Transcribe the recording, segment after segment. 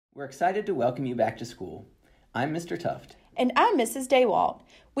We're excited to welcome you back to school. I'm Mr. Tuft. And I'm Mrs. Daywalt.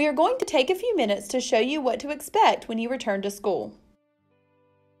 We are going to take a few minutes to show you what to expect when you return to school.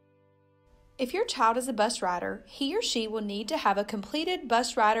 If your child is a bus rider, he or she will need to have a completed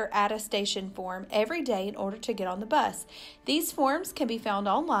bus rider attestation form every day in order to get on the bus. These forms can be found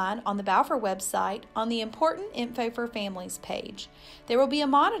online on the Balfour website on the Important Info for Families page. There will be a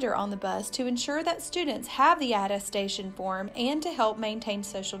monitor on the bus to ensure that students have the attestation form and to help maintain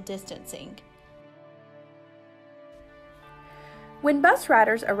social distancing. When bus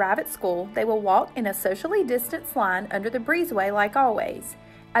riders arrive at school, they will walk in a socially distanced line under the breezeway like always.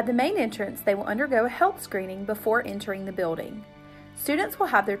 At the main entrance, they will undergo a health screening before entering the building. Students will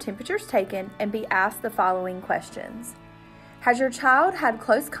have their temperatures taken and be asked the following questions. Has your child had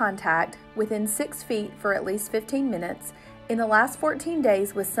close contact within 6 feet for at least 15 minutes in the last 14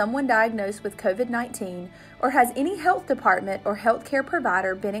 days with someone diagnosed with COVID-19, or has any health department or healthcare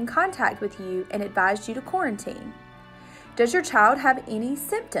provider been in contact with you and advised you to quarantine? Does your child have any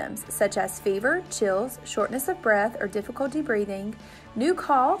symptoms such as fever, chills, shortness of breath or difficulty breathing, new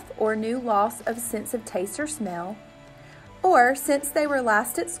cough or new loss of sense of taste or smell? Or since they were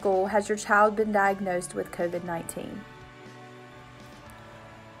last at school, has your child been diagnosed with COVID-19?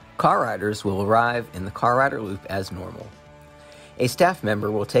 Car riders will arrive in the car rider loop as normal. A staff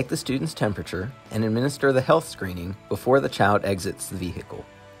member will take the student's temperature and administer the health screening before the child exits the vehicle.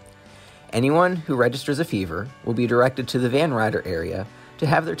 Anyone who registers a fever will be directed to the van rider area to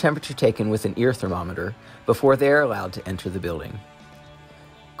have their temperature taken with an ear thermometer before they are allowed to enter the building.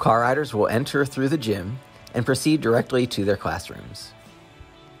 Car riders will enter through the gym and proceed directly to their classrooms.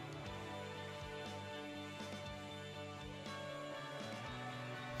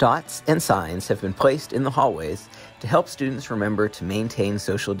 Dots and signs have been placed in the hallways to help students remember to maintain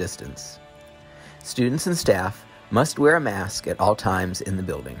social distance. Students and staff must wear a mask at all times in the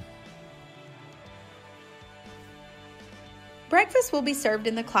building. Breakfast will be served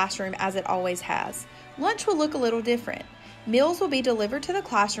in the classroom as it always has. Lunch will look a little different. Meals will be delivered to the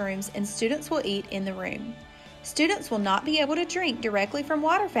classrooms and students will eat in the room. Students will not be able to drink directly from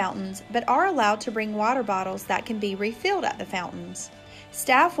water fountains, but are allowed to bring water bottles that can be refilled at the fountains.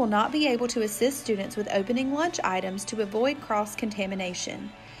 Staff will not be able to assist students with opening lunch items to avoid cross-contamination.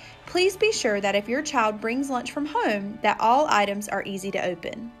 Please be sure that if your child brings lunch from home, that all items are easy to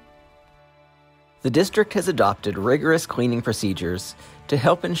open. The district has adopted rigorous cleaning procedures to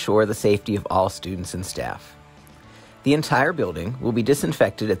help ensure the safety of all students and staff. The entire building will be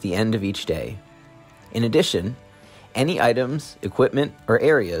disinfected at the end of each day. In addition, any items, equipment, or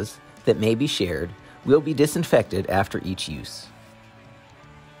areas that may be shared will be disinfected after each use.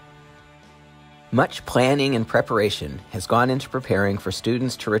 Much planning and preparation has gone into preparing for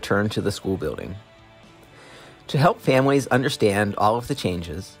students to return to the school building. To help families understand all of the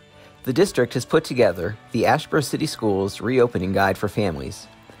changes, the district has put together the Asheboro City Schools Reopening Guide for Families,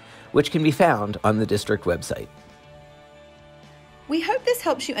 which can be found on the district website. We hope this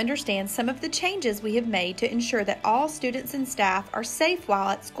helps you understand some of the changes we have made to ensure that all students and staff are safe while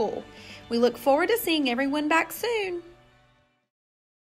at school. We look forward to seeing everyone back soon.